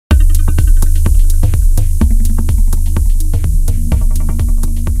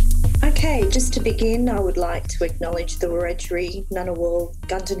just to begin, I would like to acknowledge the Wiradjuri, Ngunnawal,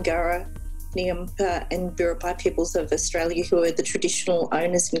 Gundungurra, Niampa and Biripi peoples of Australia who are the traditional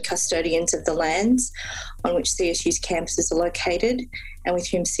owners and custodians of the lands on which CSU's campuses are located and with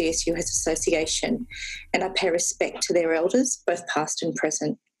whom CSU has association, and I pay respect to their elders, both past and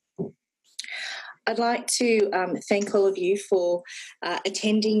present. I'd like to thank all of you for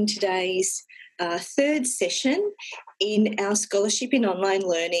attending today's third session in our Scholarship in Online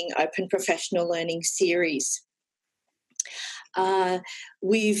Learning Open Professional Learning series.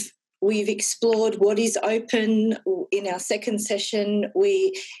 We've explored what is open. In our second session,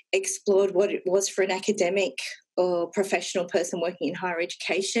 we explored what it was for an academic or professional person working in higher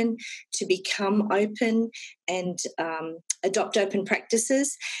education to become open and adopt open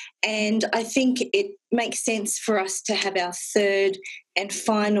practices. And I think it makes sense for us to have our third and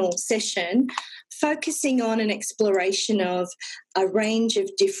final session focusing on an exploration of a range of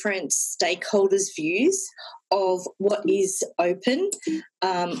different stakeholders' views of what is open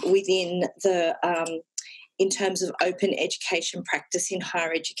within the in terms of open education practice in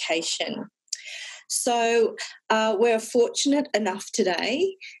higher education. So we're fortunate enough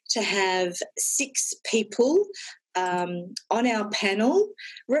today to have 6 people on our panel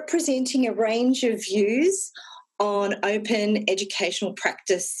representing a range of views on open educational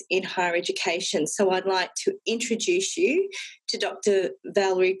practice in higher education. So I'd like to introduce you to Dr.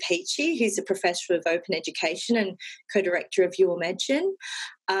 Valerie Peachy, who's a Professor of Open Education and Co-Director of You Imagine.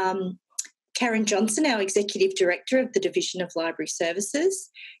 Karen Johnson, our Executive Director of the Division of Library Services.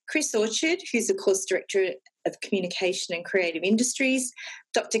 Chris Orchard, who's the Course Director of Communication and Creative Industries.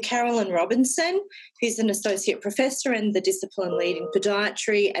 Dr. Carolyn Robinson, who's an Associate Professor and the Discipline Lead in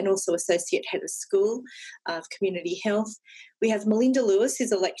Podiatry and also Associate Head of School of Community Health. We have Melinda Lewis,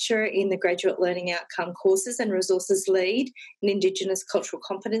 who's a lecturer in the Graduate Learning Outcome Courses and Resources Lead in Indigenous Cultural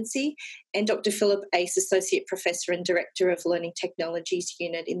Competency, and Dr. Philip Ace, Associate Professor and Director of Learning Technologies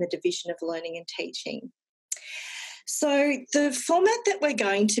Unit in the Division of Learning and Teaching. So the format that we're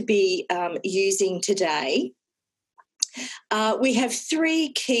going to be using today, we have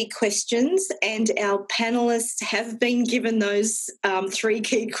 3 key questions, and our panellists have been given those 3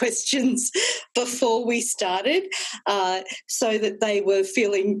 key questions before we started so that they were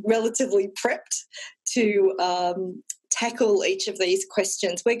feeling relatively prepped to tackle each of these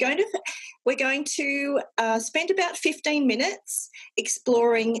questions. We're going to spend about 15 minutes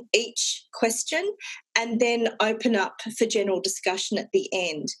exploring each question and then open up for general discussion at the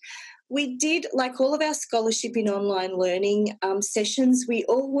end. We did, like all of our Scholarship in Online Learning sessions, we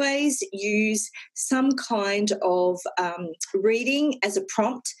always use some kind of reading as a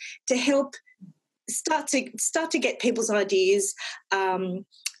prompt to help start to get people's ideas,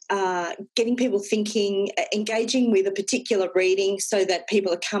 getting people thinking, engaging with a particular reading so that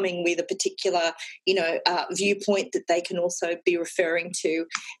people are coming with a particular, viewpoint that they can also be referring to,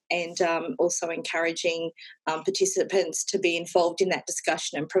 and also encouraging participants to be involved in that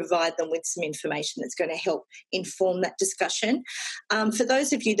discussion and provide them with some information that's going to help inform that discussion. For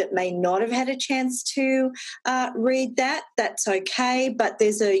those of you that may not have had a chance to read that, that's okay, but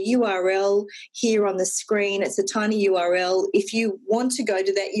there's a URL here on the screen. It's a tiny URL. If you want to go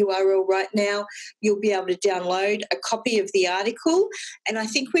to that URL right now, you'll be able to download a copy of the article. And I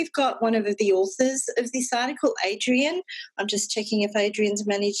think we've got one of the authors of this article, Adrian. I'm just checking if Adrian's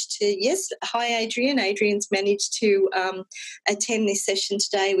managed to, yes, hi Adrian. Adrian's managed to attend this session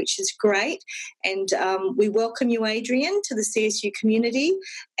today, which is great. And we welcome you, Adrian, to the CSU community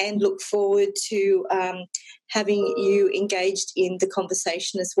and look forward to having you engaged in the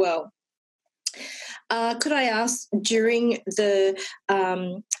conversation as well. Could I ask, during the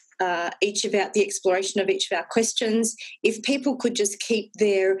the exploration of each of our questions, if people could just keep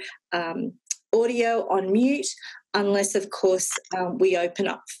their audio on mute, unless, of course, we open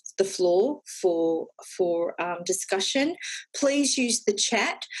up the floor for discussion. Please use the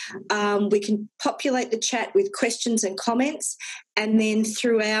chat. We can populate the chat with questions and comments, and then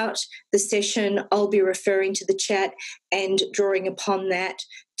throughout the session, I'll be referring to the chat and drawing upon that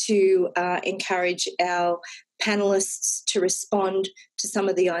to encourage our panellists to respond to some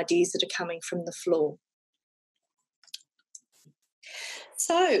of the ideas that are coming from the floor.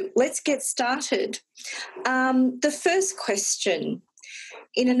 So let's get started. The first question: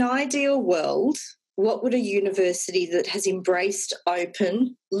 in an ideal world, what would a university that has embraced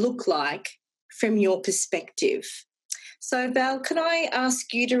open look like from your perspective? So Val, can I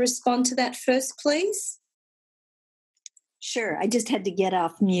ask you to respond to that first, please? Sure. I just had to get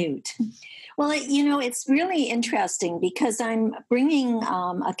off mute. Well, it's really interesting because I'm bringing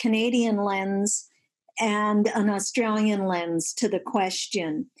a Canadian lens and an Australian lens to the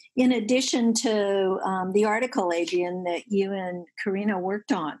question, in addition to the article, Adrian, that you and Karina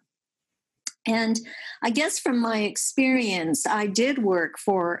worked on. And I guess from my experience, I did work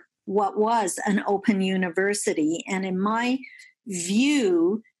for what was an open university. And in my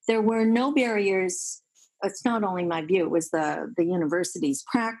view, there were no barriers. It's not only my view, it was the university's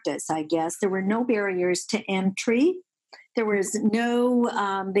practice, I guess. There were no barriers to entry. There was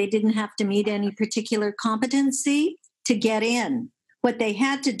no, they didn't have to meet any particular competency to get in. What they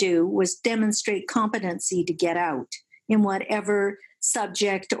had to do was demonstrate competency to get out in whatever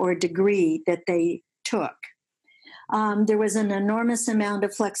subject or degree that they took. There was an enormous amount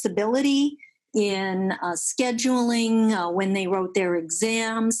of flexibility in scheduling when they wrote their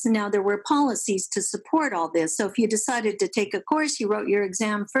exams. Now, there were policies to support all this. So if you decided to take a course, you wrote your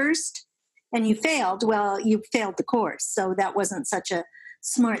exam first and you failed, well, you failed the course. So that wasn't such a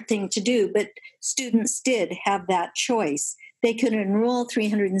smart thing to do. But students did have that choice. They could enroll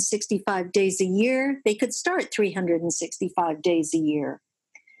 365 days a year. They could start 365 days a year.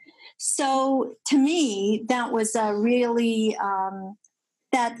 So to me, that was a really,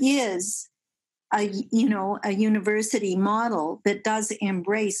 that is a university model that does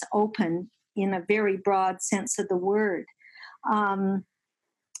embrace open in a very broad sense of the word.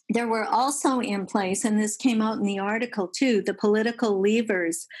 There were also in place, and this came out in the article too, the political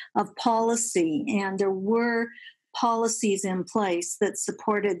levers of policy, and there were policies in place that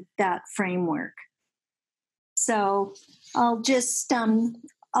supported that framework. So I'll just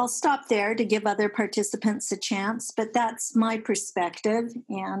I'll stop there to give other participants a chance, but that's my perspective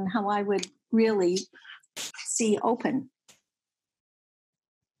and how I would really see open.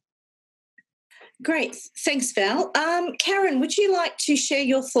 Great. Thanks, Val. Karen, would you like to share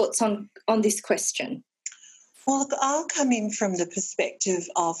your thoughts on this question? Well, look, I'll come in from the perspective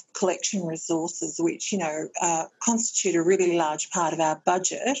of collection resources, which, constitute a really large part of our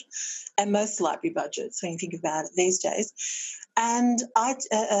budget and most library budgets when you think about it these days. And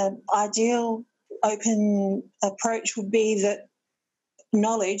ideal open approach would be that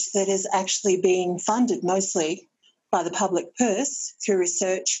knowledge that is actually being funded mostly by the public purse through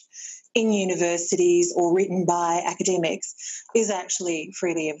research in universities or written by academics is actually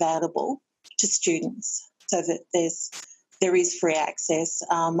freely available to students so that there is free access.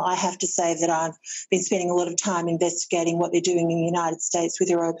 I have to say that I've been spending a lot of time investigating what they're doing in the United States with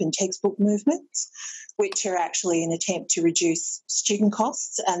their open textbook movements, which are actually an attempt to reduce student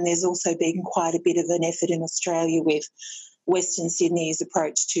costs. And there's also been quite a bit of an effort in Australia with Western Sydney's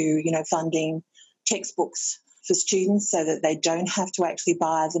approach to, funding textbooks for students so that they don't have to actually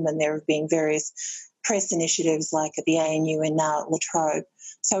buy them. And there have been various press initiatives like at the ANU and now at La Trobe.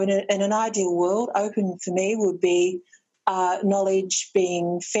 So in an ideal world, open for me would be knowledge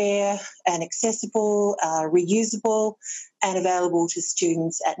being fair and accessible, reusable and available to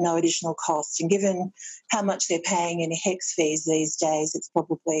students at no additional cost. And given how much they're paying in HECS fees these days, it's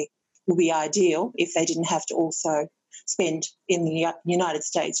probably would be ideal if they didn't have to also spend in the United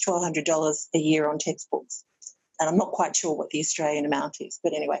States $1,200 a year on textbooks. And I'm not quite sure what the Australian amount is,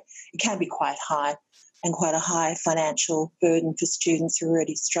 but anyway, it can be quite high and quite a high financial burden for students who are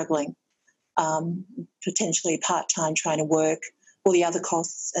already struggling, potentially part-time trying to work, all the other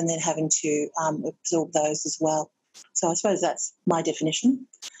costs, and then having to absorb those as well. So I suppose that's my definition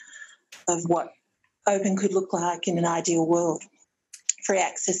of what open could look like in an ideal world, free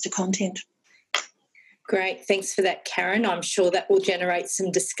access to content. Great. Thanks for that, Karen. I'm sure that will generate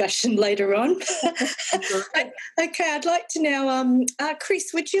some discussion later on. Okay, I'd like to now,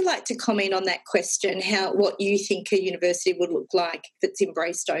 Chris, would you like to comment on that question, what you think a university would look like if it's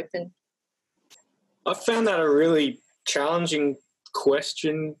embraced open? I found that a really challenging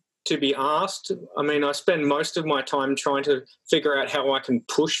question to be asked. I mean, I spend most of my time trying to figure out how I can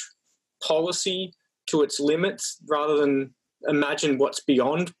push policy to its limits rather than imagine what's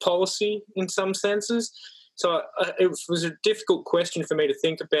beyond policy in some senses. So it was a difficult question for me to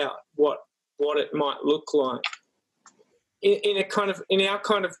think about what it might look like. In our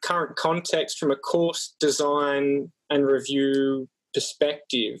kind of current context, from a course design and review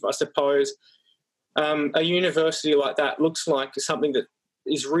perspective, I suppose a university like that looks like something that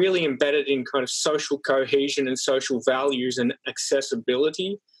is really embedded in kind of social cohesion and social values and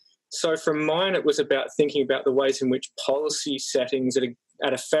accessibility. So from mine, it was about thinking about the ways in which policy settings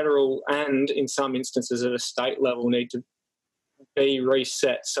at a federal and, in some instances, at a state level need to be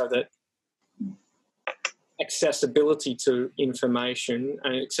reset so that accessibility to information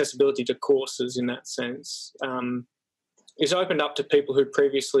and accessibility to courses in that sense is opened up to people who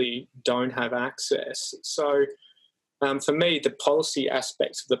previously don't have access. So For me, the policy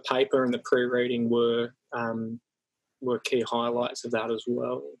aspects of the paper and the pre-reading were key highlights of that as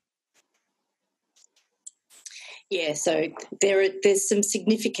well. Yeah, so there's some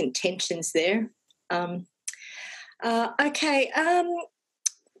significant tensions there. Okay,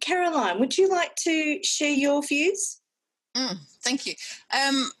 Caroline, would you like to share your views? Thank you.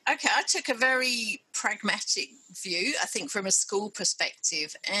 Okay, I took a very pragmatic view, I think, from a school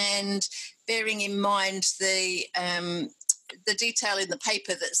perspective, and bearing in mind the detail in the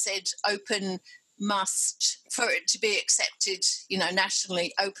paper that said open must, for it to be accepted,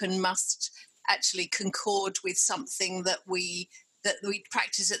 nationally, open must actually concord with something that we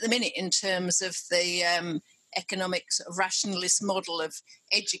practice at the minute in terms of the economic sort of rationalist model of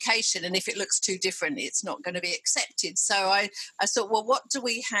education, and if it looks too different, it's not going to be accepted. So I thought, well, what do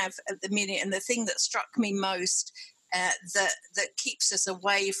we have at the minute? And the thing that struck me most that keeps us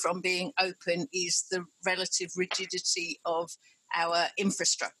away from being open is the relative rigidity of our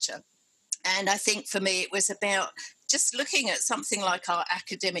infrastructure. And I think for me it was about just looking at something like our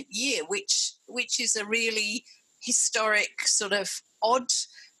academic year, which is a really historic sort of odd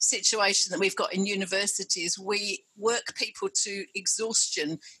situation that we've got in universities. We work people to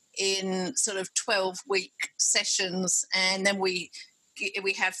exhaustion in sort of 12-week sessions, and then we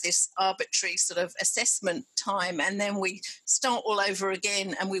have this arbitrary sort of assessment time, and then we start all over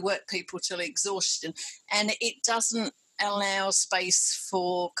again and we work people till exhaustion, and it doesn't allow space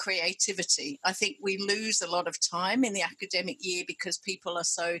for creativity. I think we lose a lot of time in the academic year because people are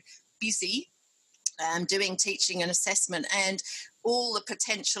so busy doing teaching and assessment, and all the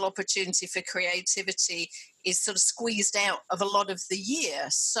potential opportunity for creativity is sort of squeezed out of a lot of the year.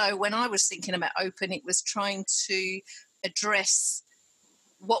 So when I was thinking about open, it was trying to address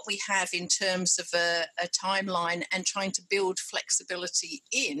what we have in terms of a timeline and trying to build flexibility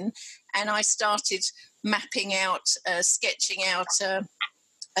in. And I started mapping out, sketching out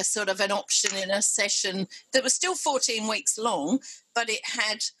a sort of an option in a session that was still 14 weeks long, but it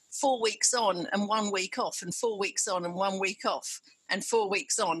had 4 weeks on and 1 week off, and 4 weeks on and 1 week off, and 4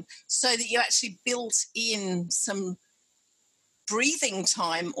 weeks on, so that you actually built in some breathing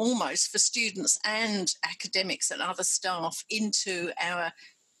time almost for students and academics and other staff into our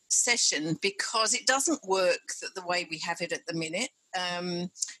session, because it doesn't work the way we have it at the minute.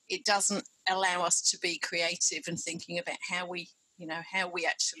 It doesn't allow us to be creative and thinking about how we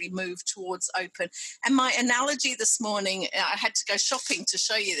actually move towards open. And my analogy this morning, I had to go shopping to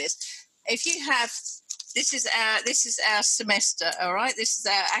show you this. If you have, this is our semester, all right? This is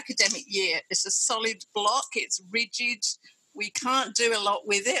our academic year. It's a solid block. It's rigid. We can't do a lot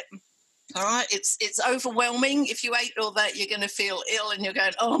with it. All right, it's overwhelming. If you ate all that, you're going to feel ill, and you're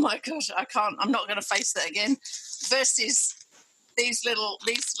going, oh my gosh, I can't. I'm not going to face that again. Versus these little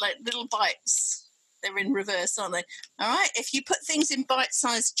bites. They're in reverse, aren't they? All right. If you put things in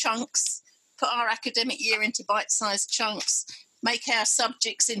bite-sized chunks, put our academic year into bite-sized chunks, make our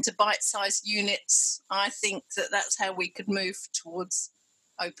subjects into bite-sized units, I think that's how we could move towards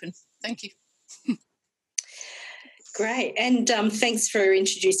open. Thank you. Great, and thanks for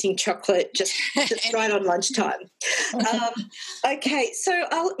introducing chocolate just right on lunchtime. Okay, so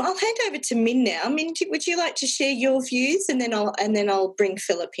I'll hand over to Min now. Min, would you like to share your views, and then I'll bring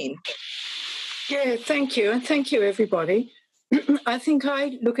Philip in. Yeah, thank you, and thank you, everybody. I think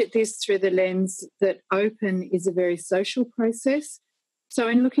I look at this through the lens that open is a very social process. So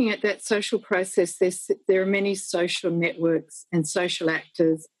in looking at that social process, there are many social networks and social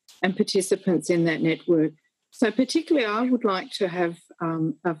actors and participants in that network. So particularly I would like to have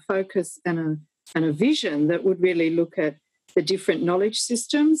a focus and a vision that would really look at the different knowledge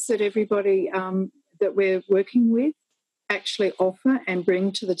systems that everybody that we're working with actually offer and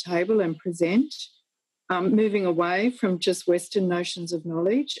bring to the table and present, moving away from just Western notions of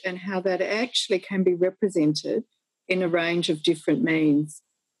knowledge, and how that actually can be represented in a range of different means.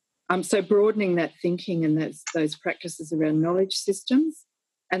 So broadening that thinking and those practices around knowledge systems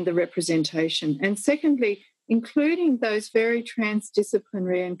and the representation. And secondly, including those very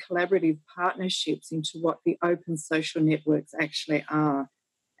transdisciplinary and collaborative partnerships into what the open social networks actually are,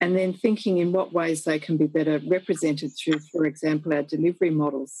 and then thinking in what ways they can be better represented through, for example, our delivery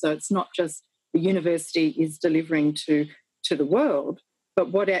models. So it's not just the university is delivering to the world, but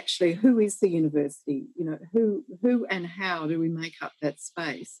who is the university? Who and how do we make up that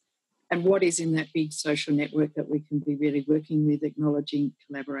space? And what is in that big social network that we can be really working with, acknowledging,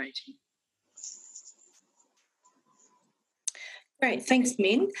 collaborating? Great, thanks,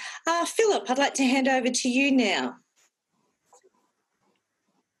 Min. Philip, I'd like to hand over to you now.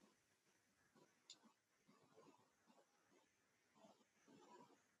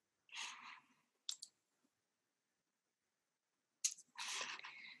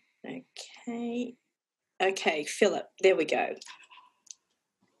 Okay, Philip, there we go.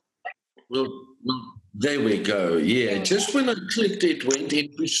 Well, there we go. Yeah, just when I clicked, it went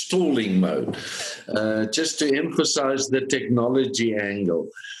into stalling mode, just to emphasize the technology angle.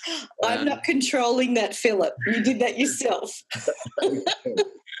 I'm not controlling that, Philip. You did that yourself.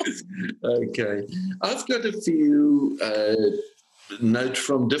 Okay. I've got a few notes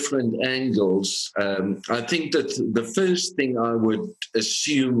from different angles. I think that the first thing I would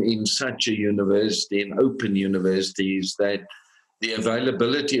assume in such a university, an open university, is that the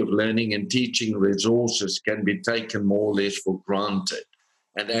availability of learning and teaching resources can be taken more or less for granted.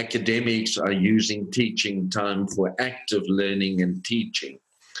 And academics are using teaching time for active learning and teaching.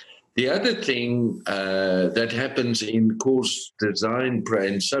 The other thing that happens in course design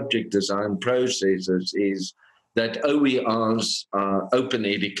and subject design processes is that OERs, open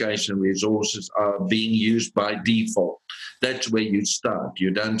education resources, are being used by default. That's where you start. You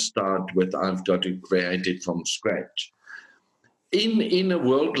don't start with, I've got to create it from scratch. In a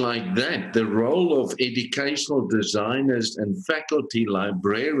world like that, the role of educational designers and faculty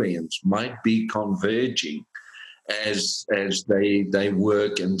librarians might be converging as they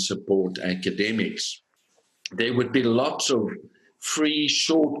work and support academics. There would be lots of free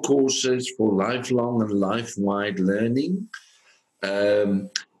short courses for lifelong and life-wide learning.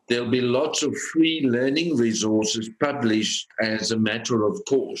 There'll be lots of free learning resources published as a matter of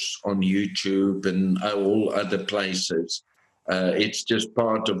course on YouTube and all other places. It's just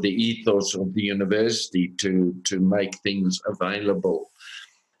part of the ethos of the university to make things available.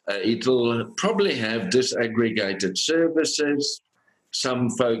 It'll probably have disaggregated services, some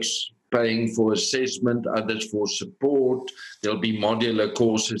folks paying for assessment, others for support. There'll be modular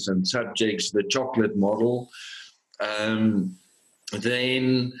courses and subjects, the chocolate model.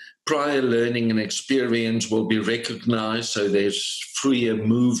 Then prior learning and experience will be recognized, so there's freer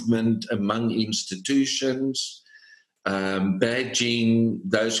movement among institutions. Badging,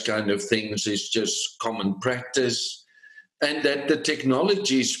 those kind of things is just common practice, and that the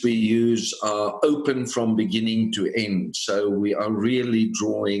technologies we use are open from beginning to end. So we are really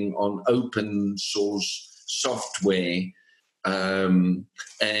drawing on open source software, and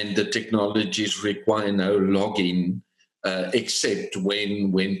the technologies require no login, except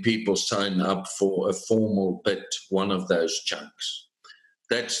when people sign up for a formal bit, one of those chunks.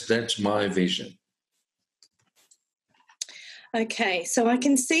 That's my vision. Okay, so I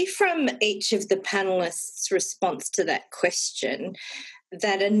can see from each of the panelists' response to that question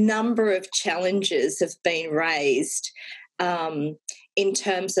that a number of challenges have been raised in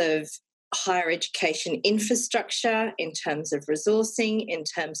terms of higher education infrastructure, in terms of resourcing, in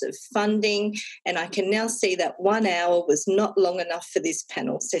terms of funding, and I can now see that 1 hour was not long enough for this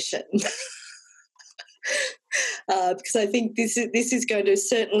panel session. Because I think this is going to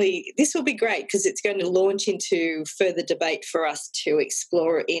this will be great because it's going to launch into further debate for us to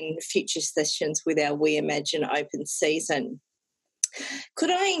explore in future sessions with our We Imagine Open season.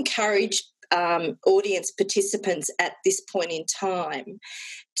 Could I encourage audience participants at this point in time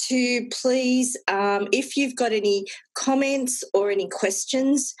to please, if you've got any comments or any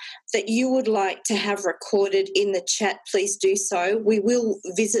questions that you would like to have recorded in the chat, please do so. We will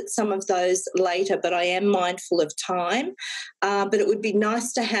visit some of those later, but I am mindful of time. But it would be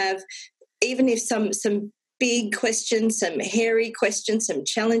nice to have, even if some big questions, some hairy questions, some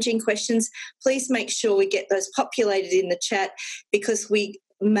challenging questions, please make sure we get those populated in the chat, because we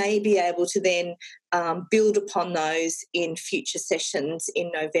may be able to then build upon those in future sessions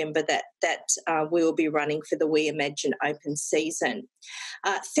in November that we will be running for the We Imagine Open season.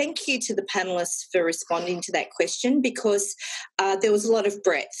 Thank you to the panellists for responding to that question, because there was a lot of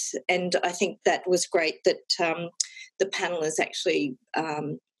breadth, and I think that was great that the panel is actually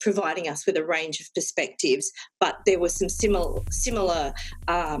providing us with a range of perspectives, but there were some similar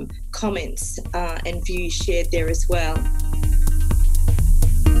comments and views shared there as well.